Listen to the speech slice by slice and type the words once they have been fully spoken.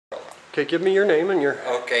Okay, give me your name and your...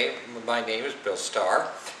 Okay, my name is Bill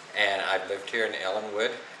Starr, and I've lived here in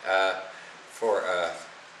Ellinwood for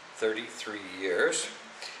 33 years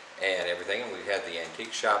and everything. And we've had the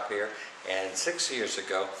antique shop here, and 6 years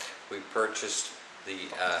ago we purchased the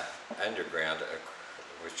underground,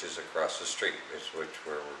 which is across the street, which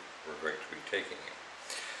we're going to be taking you.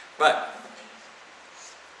 But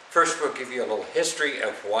first we'll give you a little history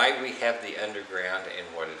of why we have the underground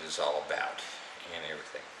and what it is all about and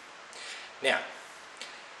everything. Now,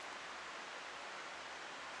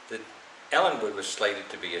 Ellinwood was slated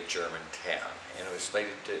to be a German town, and it was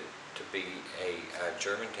slated to be a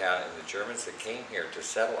German town, and the Germans that came here to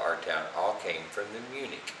settle our town all came from the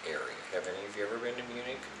Munich area. Have any of you ever been to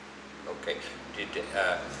Munich? Okay.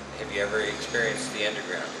 Have you ever experienced the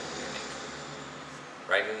underground in Munich?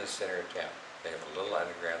 Right in the center of town. They have a little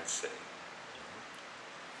underground city.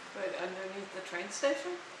 Right underneath the train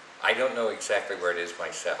station? I don't know exactly where it is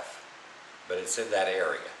myself, but it's in that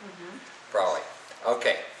area, probably.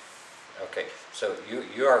 Okay, so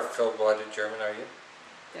you are full-blooded German, are you?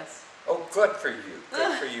 Yes. Oh, good for you,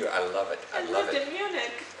 good for you. I love it, I love it. I lived in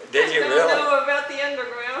Munich. Did you really? I don't know about the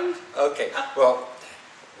underground. Okay, well,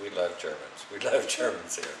 we love Germans. We love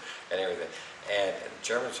Germans here and everything. And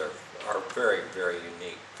Germans are very, very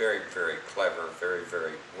unique, very, very clever, very,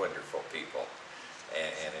 very wonderful people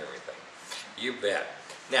and everything. You bet.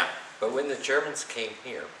 Now, but when the Germans came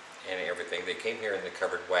here and everything, they came here in the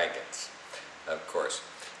covered wagons, of course.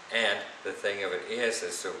 And the thing of it is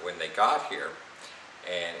that when they got here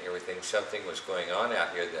and everything, something was going on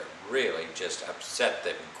out here that really just upset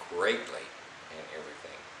them greatly and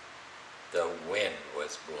everything. The wind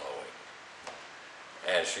was blowing.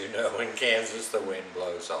 As you know, in Kansas, the wind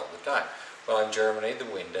blows all the time. Well, in Germany, the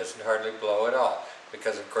wind doesn't hardly blow at all,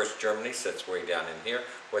 because of course Germany sits way down in here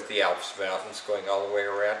with the Alps mountains going all the way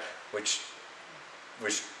around, which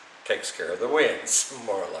takes care of the winds,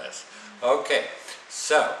 more or less. Okay,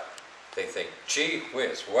 so they think, gee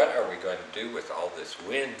whiz, what are we going to do with all this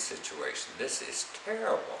wind situation? This is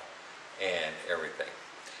terrible and everything.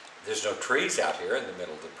 There's no trees out here in the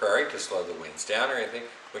middle of the prairie to slow the winds down or anything,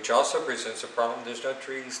 which also presents a problem. There's no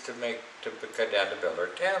trees to cut down to build our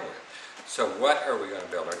town with. So what are we going to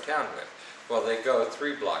build our town with? Well, they go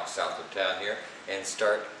 3 blocks south of town here and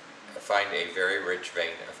find a very rich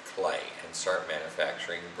vein of clay and start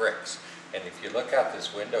manufacturing bricks. And if you look out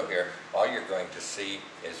this window here, all you're going to see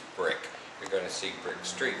is brick. You're going to see brick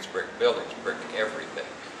streets, brick buildings, brick everything.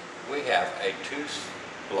 We have a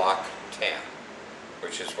 2-block town,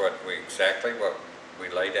 which is exactly what we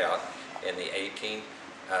laid out in the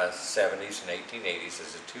 1870s and 1880s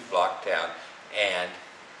as a 2-block town, and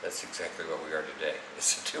that's exactly what we are today.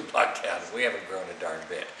 It's a 2-block town. We haven't grown a darn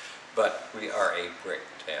bit, but we are a brick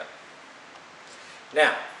town.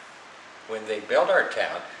 Now, when they built our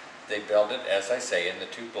town, they built it, as I say, in the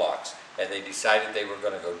 2 blocks, and they decided they were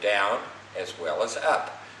going to go down as well as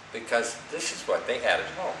up, because this is what they had at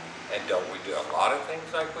home. And don't we do a lot of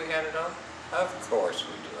things like we had at home? Of course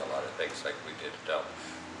we do a lot of things like we did at home,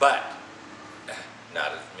 but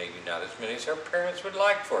maybe not as many as our parents would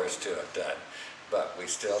like for us to have done, but we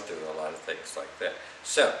still do a lot of things like that.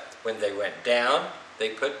 So when they went down, they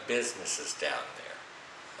put businesses down there.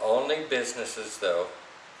 Only businesses, though,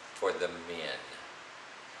 for the men.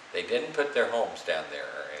 They didn't put their homes down there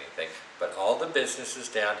or anything, but all the businesses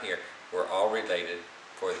down here were all related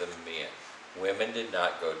for the men. Women did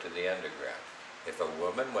not go to the underground. If a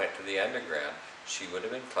woman went to the underground, she would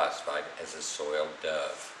have been classified as a soiled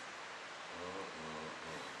dove.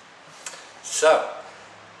 So,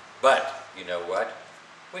 but you know what?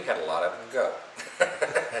 We had a lot of them go.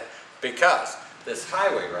 Because this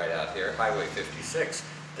highway right out here, Highway 56,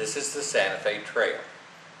 this is the Santa Fe Trail.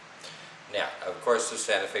 Now, of course, the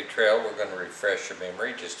Santa Fe Trail, we're going to refresh your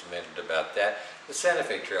memory just a minute about that. The Santa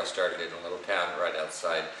Fe Trail started in a little town right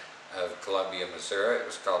outside of Columbia, Missouri. It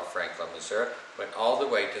was called Franklin, Missouri. Went all the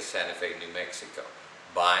way to Santa Fe, New Mexico,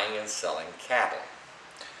 buying and selling cattle.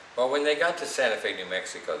 Well, when they got to Santa Fe, New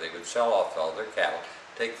Mexico, they would sell off all their cattle,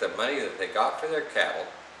 take the money that they got for their cattle,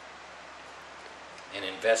 and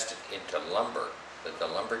invest it into lumber that the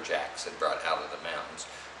lumberjacks had brought out of the mountains,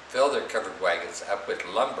 fill their covered wagons up with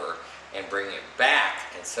lumber, and bring it back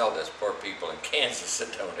and sell to us poor people in Kansas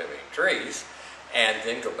that don't have any trees, and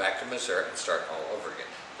then go back to Missouri and start all over again.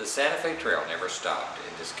 The Santa Fe Trail never stopped.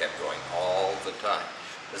 It just kept going all the time.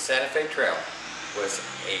 The Santa Fe Trail was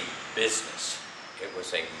a business. It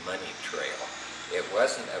was a money trail. It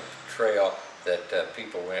wasn't a trail that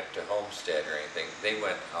people went to homestead or anything. They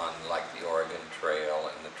went on like the Oregon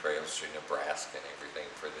Trail and the trails through Nebraska and everything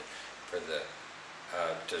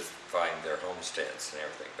to find their homesteads and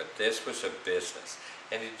everything. But this was a business,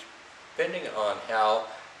 and depending on how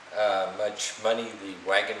much money the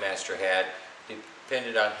wagon master had,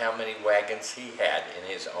 depended on how many wagons he had in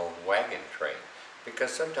his own wagon train.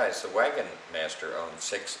 Because sometimes the wagon master owned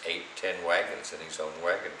 6, 8, 10 wagons in his own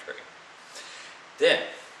wagon train. Then,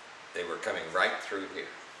 they were coming right through here.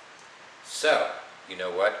 So, you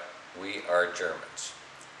know what? We are Germans.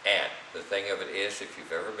 And the thing of it is, if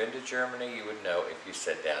you've ever been to Germany, you would know if you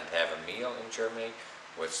sit down to have a meal in Germany,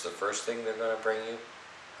 what's the first thing they're going to bring you?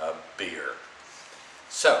 A beer.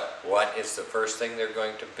 So, what is the first thing they're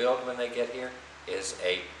going to build when they get here? Is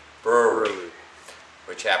a brewery,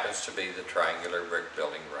 which happens to be the triangular brick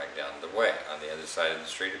building right down the way, on the other side of the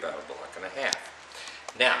street, about a block and a half.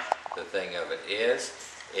 Now, the thing of it is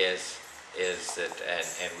that,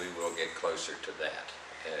 and we will get closer to that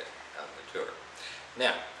on the tour.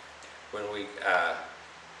 Now, when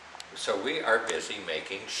so we are busy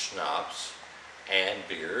making schnapps and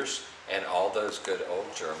beers and all those good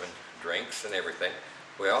old German drinks and everything.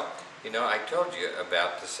 Well, you know, I told you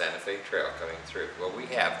about the Santa Fe Trail coming through. Well, we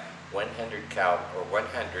have 100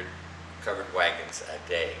 covered wagons a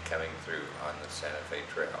day coming through on the Santa Fe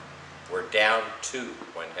Trail. We're down to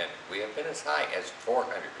 100. We have been as high as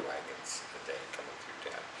 400 wagons a day coming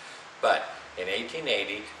through town. But in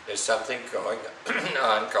 1880, there's something going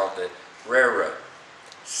on called the railroad.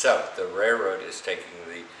 So the railroad is taking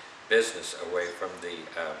the business away from the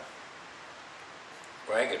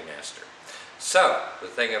wagon master. So the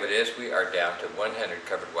thing of it is, we are down to 100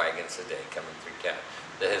 covered wagons a day coming through town.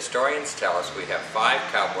 The historians tell us we have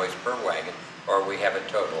 5 cowboys per wagon, or we have a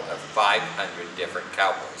total of 500 different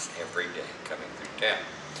cowboys every day coming through town.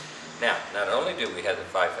 Now, not only do we have the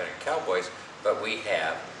 500 cowboys, but we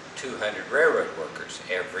have 200 railroad workers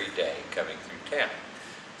every day coming through town.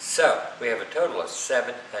 So, we have a total of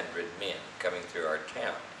 700 men coming through our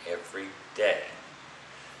town every day,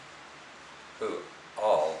 who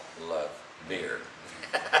all love beer.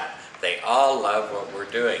 They all love what we're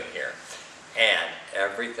doing here and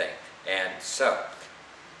everything. And so,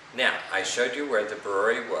 now I showed you where the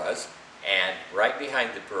brewery was, and right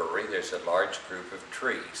behind the brewery there's a large group of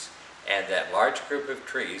trees. And that large group of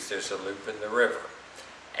trees, there's a loop in the river.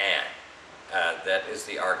 And that is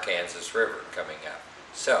the Arkansas River coming up.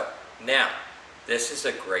 So, now, this is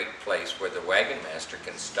a great place where the wagon master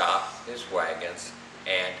can stop his wagons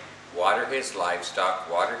and water his livestock,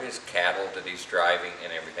 water his cattle that he's driving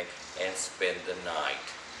and everything, and spend the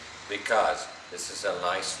night. Because this is a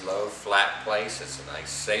nice low flat place, it's a nice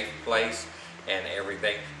safe place and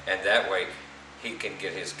everything, and that way he can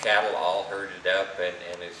get his cattle all herded up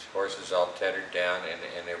and his horses all tethered down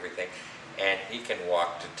and everything, and he can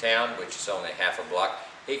walk to town, which is only half a block.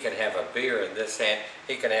 He can have a beer in this hand,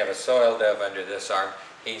 he can have a soil dove under this arm.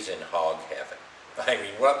 He's in hog heaven. I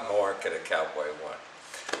mean, what more could a cowboy want?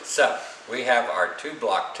 So, we have our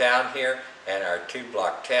 2-block town here, and our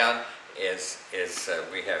 2-block town is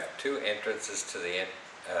we have 2 entrances to the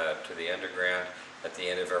underground at the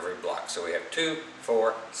end of every block. So we have 2,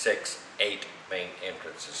 4, 6, 8 main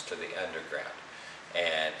entrances to the underground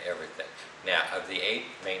and everything. Now, of the 8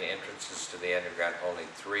 main entrances to the underground, only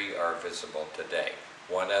 3 are visible today.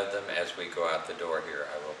 One of them, as we go out the door here,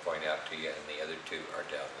 I will point out to you, and the other 2 are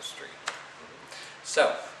down the street.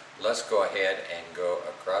 So, let's go ahead and go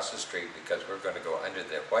across the street, because we're going to go under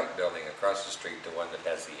the white building across the street, the one that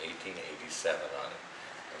has the 1887 on it.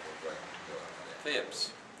 And we're going to go over there.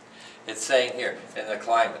 Fibs. It's saying here, in the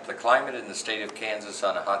climate in the state of Kansas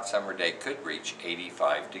on a hot summer day could reach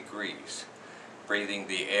 85 degrees. Breathing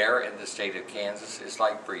the air in the state of Kansas is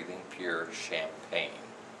like breathing pure champagne.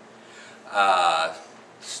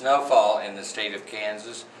 Snowfall in the state of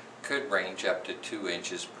Kansas could range up to 2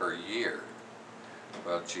 inches per year.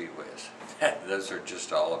 Well, gee whiz. Those are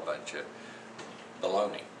just all a bunch of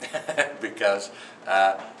baloney. Because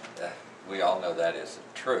we all know that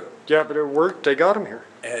isn't true. Yeah, but it worked. They got him here.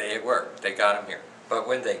 It worked. They got him here. But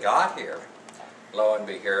when they got here, lo and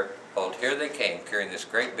behold, here they came carrying this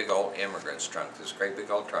great big old immigrant's trunk, this great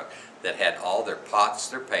big old trunk that had all their pots,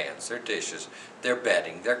 their pans, their dishes, their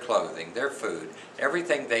bedding, their clothing, their food,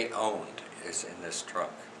 everything they owned is in this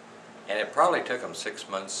trunk. And it probably took them 6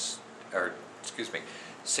 months, or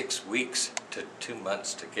 6 weeks to 2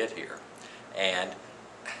 months to get here. And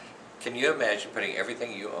can you imagine putting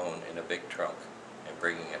everything you own in a big trunk and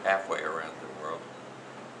bringing it halfway around the world?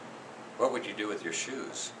 What would you do with your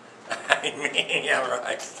shoes? I mean, yeah,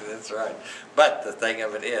 right, that's right. But the thing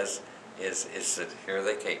of it is that here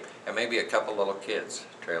they came, and maybe a couple little kids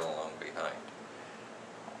trail along behind.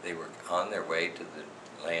 They were on their way to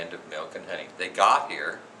the land of milk and honey. They got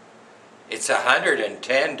here. It's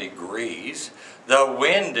 110 degrees. The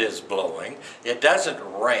wind is blowing. It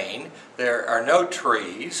doesn't rain. There are no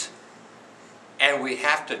trees. And we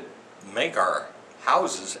have to make our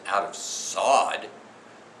houses out of sod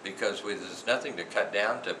because there's nothing to cut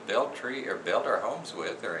down to build our homes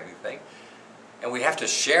with or anything. And we have to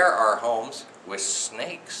share our homes with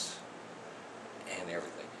snakes and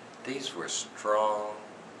everything. These were strong,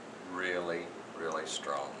 really, really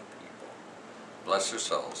strong people. Bless their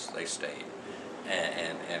souls, they stayed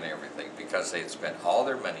and everything because they'd spent all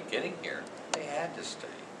their money getting here. They had to stay.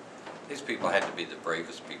 These people had to be the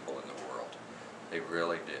bravest people in the world. They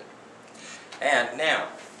really did. And now,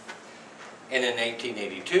 in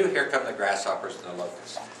 1882, here come the grasshoppers and the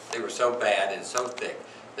locusts. They were so bad and so thick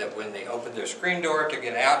that when they opened their screen door to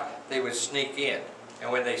get out, they would sneak in.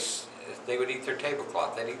 And when they would eat their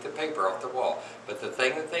tablecloth, they'd eat the paper off the wall. But the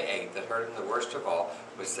thing that they ate that hurt them the worst of all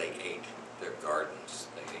was they ate their gardens.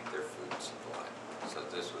 They ate their food supply. So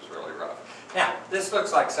this was really rough. Now, this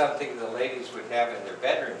looks like something the ladies would have in their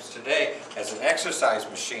bedrooms today as an exercise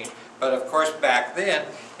machine. But of course, back then,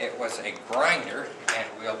 it was a grinder, and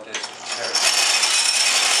we'll just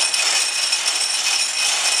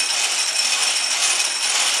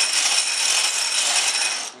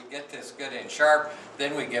we get this good and sharp,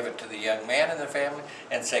 then we give it to the young man in the family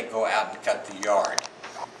and say, go out and cut the yard.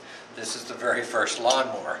 This is the very first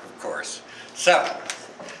lawnmower, of course. So,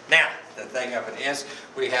 now, the thing of it is,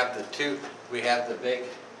 we have the big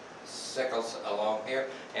sickles along here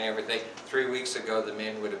and everything. 3 weeks ago, the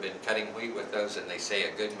men would have been cutting wheat with those, and they say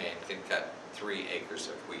a good man can cut 3 acres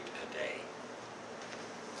of wheat a day.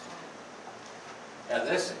 Now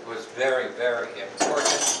this was very, very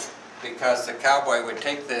important because the cowboy would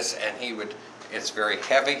take this and it's very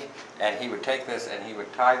heavy, and he would take this and he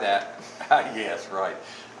would tie that, yes, right,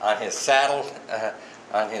 on his saddle,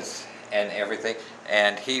 and everything,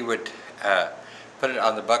 and he would put it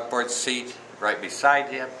on the buckboard seat right beside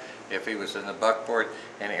him if he was in the buckboard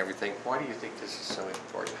and everything. Why do you think this is so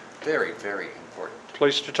important? Very, very important.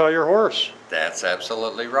 Place to tie your horse. That's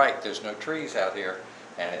absolutely right. There's no trees out here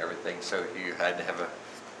and everything, so you had to have a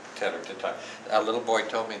tether to tie. A little boy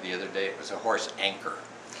told me the other day it was a horse anchor.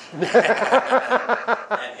 And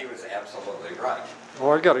he was absolutely right.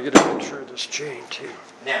 Oh, I got to get a picture of this chain too.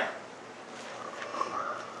 Now,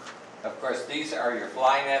 of course, these are your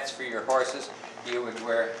fly nets for your horses.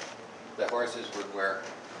 The horses would wear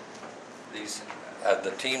these,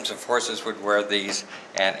 the teams of horses would wear these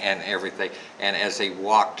and everything. And as they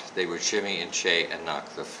walked, they would shimmy and shay and knock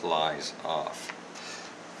the flies off.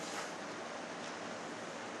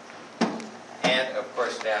 And of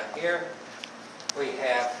course, down here, we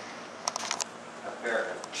have a pair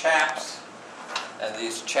of chaps. And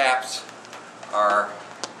these chaps are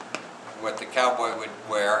what the cowboy would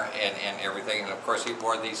wear and everything. And of course, he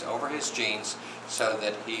wore these over his jeans so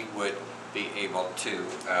that he would be able to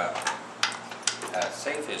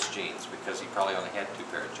save his jeans, because he probably only had 2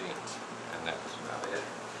 pair of jeans, and that was about it.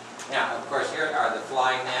 Now, of course, here are the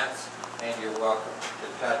fly nets, and you're welcome to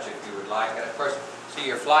touch if you would like. And of course, see,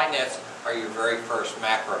 your fly nets are your very first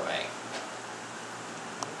macrame.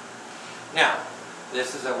 Now,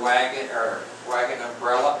 this is a wagon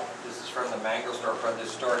umbrella. This is from the Mangelsdorf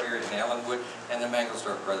Brothers store here in Ellinwood, and the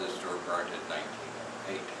Mangelsdorf Brothers store started in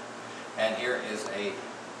 1908. And here is a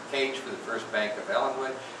cage for the first bank of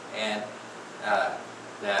Ellinwood, and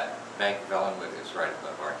that Bank of Ellinwood is right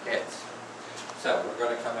above our heads. So we're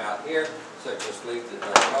going to come out here, so just leave the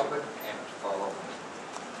door open and follow me.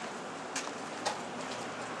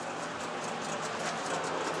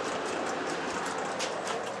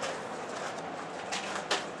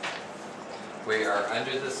 We are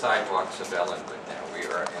under the sidewalks of Ellinwood now. We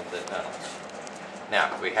are in the tunnels.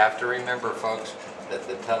 Now, we have to remember, folks, that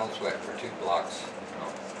the tunnels went for 2 blocks.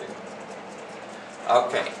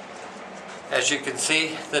 Okay. As you can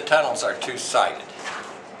see, the tunnels are 2-sided.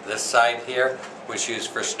 This side here was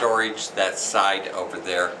used for storage. That side over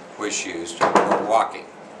there was used for walking.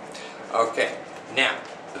 Okay. Now,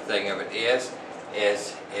 the thing of it is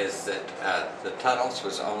that the tunnels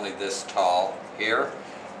was only this tall here,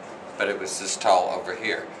 but it was this tall over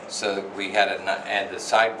here. So we had and the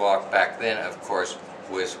sidewalk back then, of course,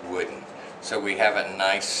 was wooden. So we have a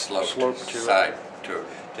nice sloped side to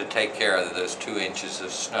take care of those 2 inches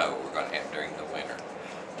of snow we're going to have during the winter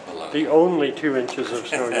below. The only 2 inches of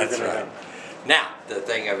snow you're going to have. Now, the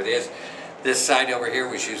thing of it is, this side over here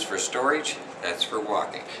was used for storage. That's for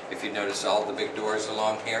walking. If you notice all the big doors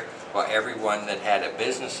along here, well, everyone that had a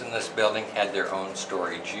business in this building had their own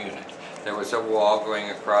storage unit. There was a wall going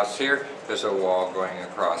across here. There's a wall going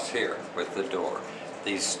across here with the door.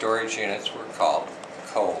 These storage units were called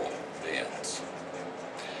coal bins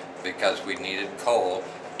because we needed coal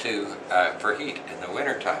for heat in the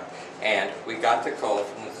wintertime. And we got the coal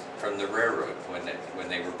from from the railroad when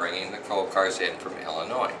they were bringing the coal cars in from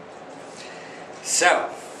Illinois. So,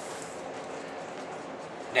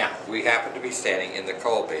 now we happen to be standing in the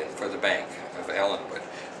coal bin for the bank of Ellinwood.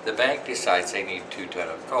 The bank decides they need 2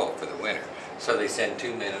 tons of coal for the winter. So they send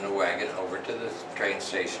 2 men in a wagon over to the train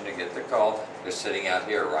station to get the coal. They're sitting out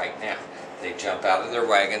here right now. They jump out of their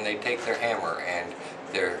wagon, they take their hammer and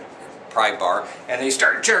their pry bar, and they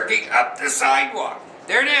start jerking up the sidewalk.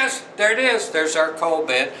 There it is, there it is, there's our coal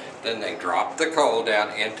bin. Then they drop the coal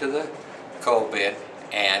down into the coal bin,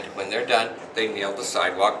 and when they're done, they nail the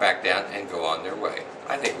sidewalk back down and go on their way.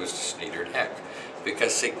 I think it was just neater than heck.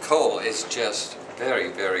 Because see, coal is just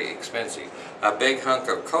very, very expensive. A big hunk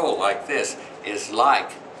of coal like this is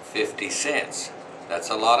like 50 cents.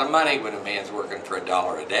 That's a lot of money when a man's working for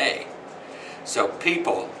 $1 a day. So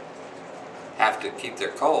people have to keep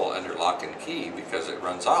their coal under lock and key because it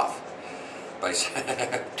runs off by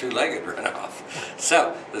two-legged runoff.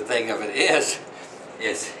 So the thing of it is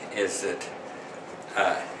that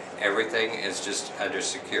everything is just under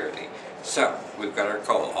security. So we've got our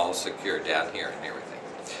coal all secure down here and everything.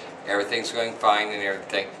 Everything's going fine and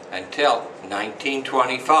everything until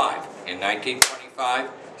 1925. In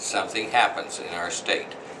 1925, something happens in our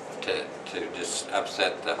state to just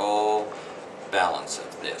upset the whole balance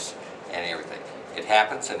of this and everything. It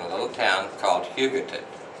happens in a little town called Hugoton.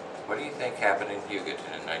 What do you think happened in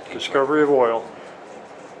Hugoton in 1925? Discovery of oil.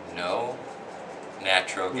 No,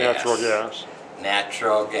 natural gas. Natural gas.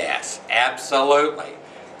 Natural gas, absolutely.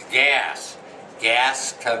 Gas.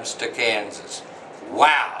 Gas comes to Kansas.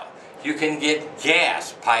 Wow. You can get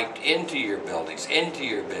gas piped into your buildings, into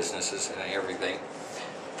your businesses and everything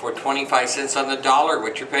for 25 cents on the dollar,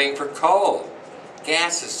 what you're paying for coal.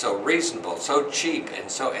 Gas is so reasonable, so cheap, and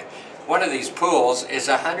so... One of these pools is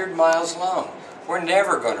 100 miles long. We're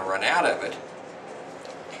never going to run out of it.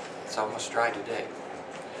 It's almost dry today.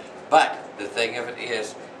 But the thing of it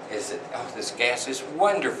is that, oh, this gas is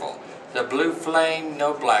wonderful. The blue flame,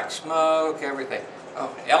 no black smoke, everything.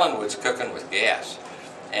 Oh, Ellinwood's cooking with gas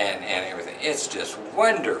and everything. It's just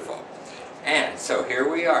wonderful. And so here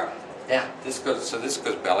we are. Now, this goes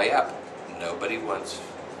belly up. Nobody wants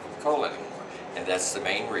coal anymore. And that's the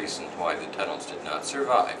main reason why the tunnels did not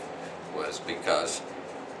survive, was because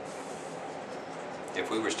if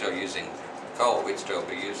we were still using coal, we'd still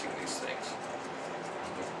be using these things.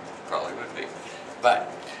 Probably would be.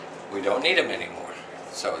 But we don't need them anymore,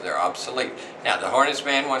 so they're obsolete. Now, the harness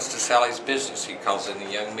man wants to sell his business. He calls in the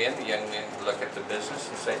young men. The young men look at the business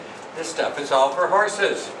and say, this stuff is all for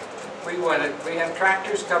horses. We have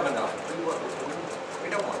tractors coming on. We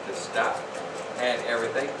don't want this stuff and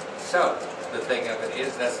everything. So, the thing of it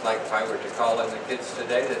is, that's like if I were to call in the kids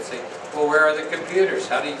today, they'd say, well, where are the computers?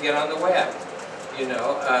 How do you get on the web? You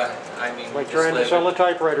know, I mean... Like trying to sell a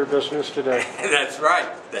typewriter business today. That's right.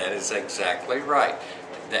 That is exactly right.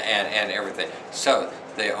 And everything. So,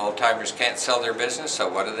 the old-timers can't sell their business, so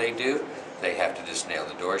what do? They have to just nail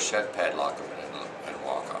the doors shut, padlock them, and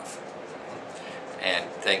walk off. And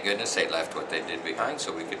thank goodness they left what they did behind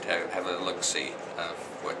so we could have a look-see of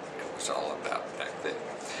what it was all about back then.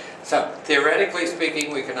 So, theoretically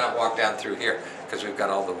speaking, we cannot walk down through here because we've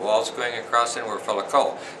got all the walls going across and we're full of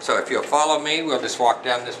coal. So if you'll follow me, we'll just walk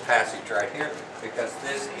down this passage right here because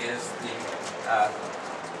this is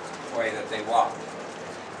the way that they walk.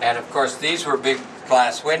 And of course, these were big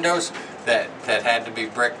glass windows that had to be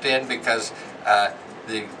bricked in because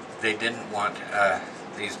they didn't want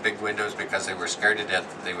these big windows because they were scared to death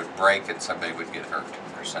that they would break and somebody would get hurt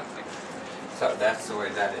or something. So that's the way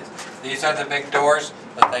that is. These are the big doors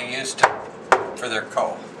that they used for their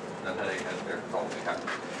coal. That they had their coal behind.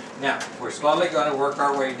 Now, we're slowly going to work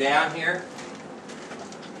our way down here.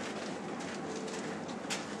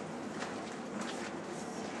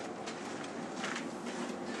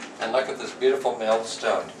 And look at this beautiful milled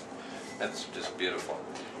stone. That's just beautiful.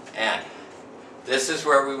 And this is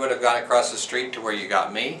where we would have gone across the street to where you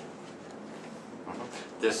got me.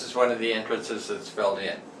 This is one of the entrances that's filled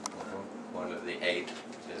in. One of the 8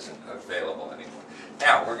 isn't available anymore.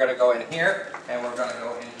 Now, we're going to go in here, and we're going to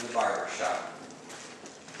go into the barber shop.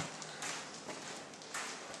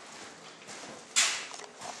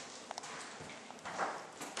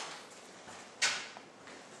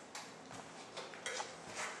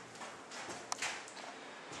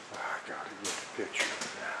 I gotta get a picture of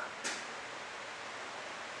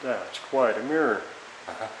that. That's quite a mirror.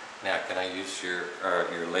 Now, can I use your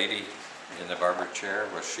lady in the barber chair?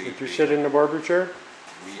 Was she? Did you sit in the barber chair?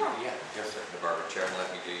 Yeah, just sit in the barber chair and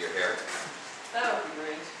let me do your hair. That would be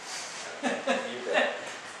great. You bet.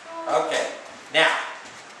 Okay, now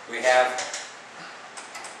we have.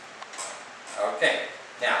 Okay,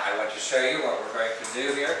 now I want to show you what we're going to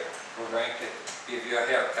do here. give you a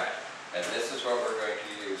haircut. And this is what we're going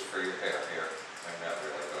to use for your hair here. I'm not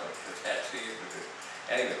really going to put that to you.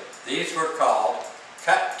 Anyway, these were called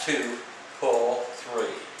cut 2, pull 3.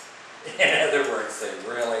 In other words, they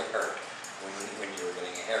really hurt when you were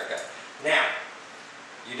getting a haircut. Now,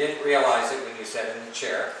 you didn't realize it when you sat in the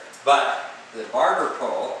chair, but the barber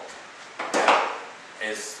pole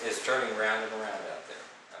is turning round and around out there.